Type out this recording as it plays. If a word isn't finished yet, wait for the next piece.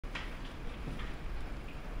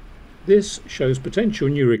This shows potential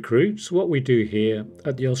new recruits what we do here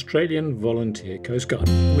at the Australian Volunteer Coast Guard.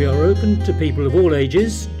 We are open to people of all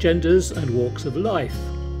ages, genders and walks of life.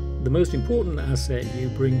 The most important asset you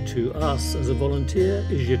bring to us as a volunteer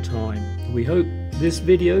is your time. We hope this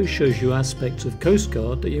video shows you aspects of Coast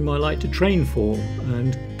Guard that you might like to train for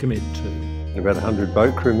and commit to. About 100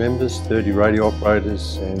 boat crew members, 30 radio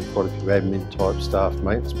operators and quite a few admin type staff,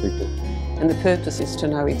 maintenance people. And the purpose is to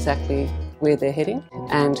know exactly where they're heading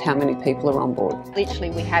and how many people are on board. Literally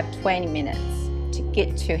we have 20 minutes to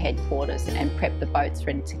get to headquarters and prep the boats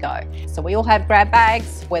ready to go. So we all have grab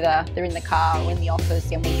bags, whether they're in the car or in the office,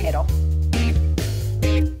 and we head off.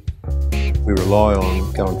 We rely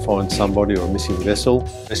on go and find somebody or a missing vessel,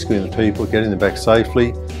 rescuing the people, getting them back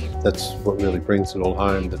safely. That's what really brings it all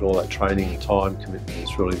home, that all that training and time commitment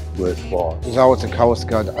is really worthwhile. Without the Coast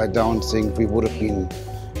Guard, I don't think we would have been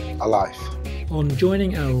alive. On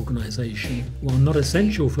joining our organisation, while not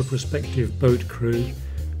essential for prospective boat crew,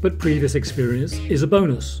 but previous experience is a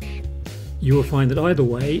bonus. You will find that either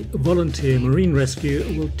way, volunteer marine rescue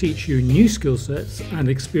will teach you new skill sets and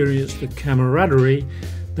experience the camaraderie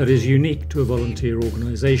that is unique to a volunteer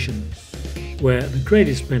organisation, where the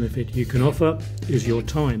greatest benefit you can offer is your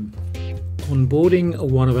time. On boarding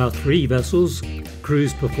one of our 3 vessels,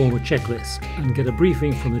 crews perform a checklist and get a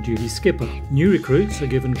briefing from the duty skipper. New recruits are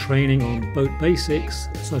given training on boat basics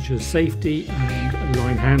such as safety and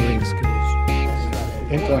line handling skills.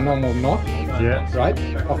 Into a normal knot, right?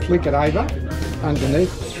 I'll flick it over,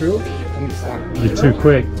 underneath, through, and it's done. You're too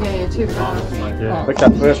quick. Yeah, you're too fast. Yeah. Flick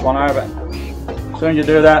that first one over. As soon as you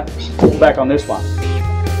do that, pull back on this one.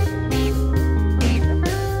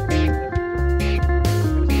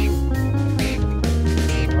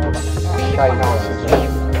 Okay, nice. Is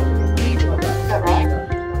that right?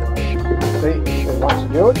 See, once you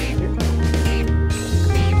do it.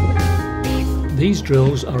 These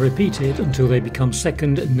drills are repeated until they become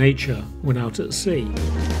second nature when out at sea.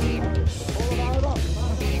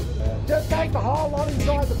 Just take the whole lot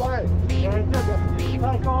inside the boat.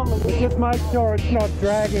 Take on. Just make sure it's not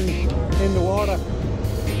dragging in the water.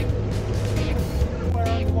 We're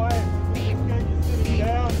underway. Just get you sitting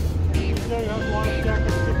down. You do have life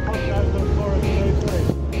jackets to pop those on for us safely.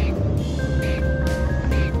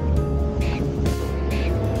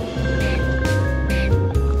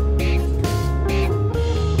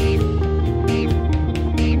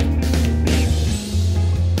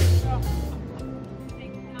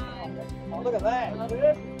 Look at that.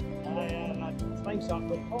 Thank you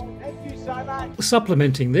so much.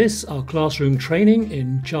 Supplementing this are classroom training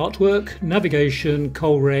in chart work, navigation,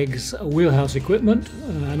 coal regs, wheelhouse equipment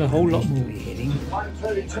and a whole lot more.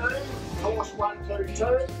 122, course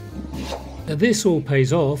 122. Now this all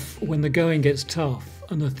pays off when the going gets tough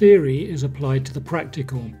and the theory is applied to the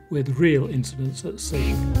practical with real incidents at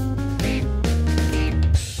sea.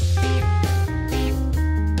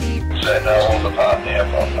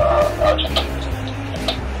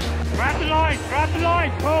 Grab the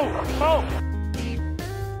line, pull.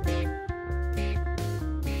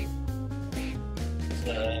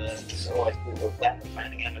 Always people that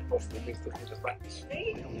planning and across the distance just like for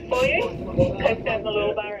you, CoastGuard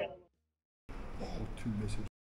Mooloolaba.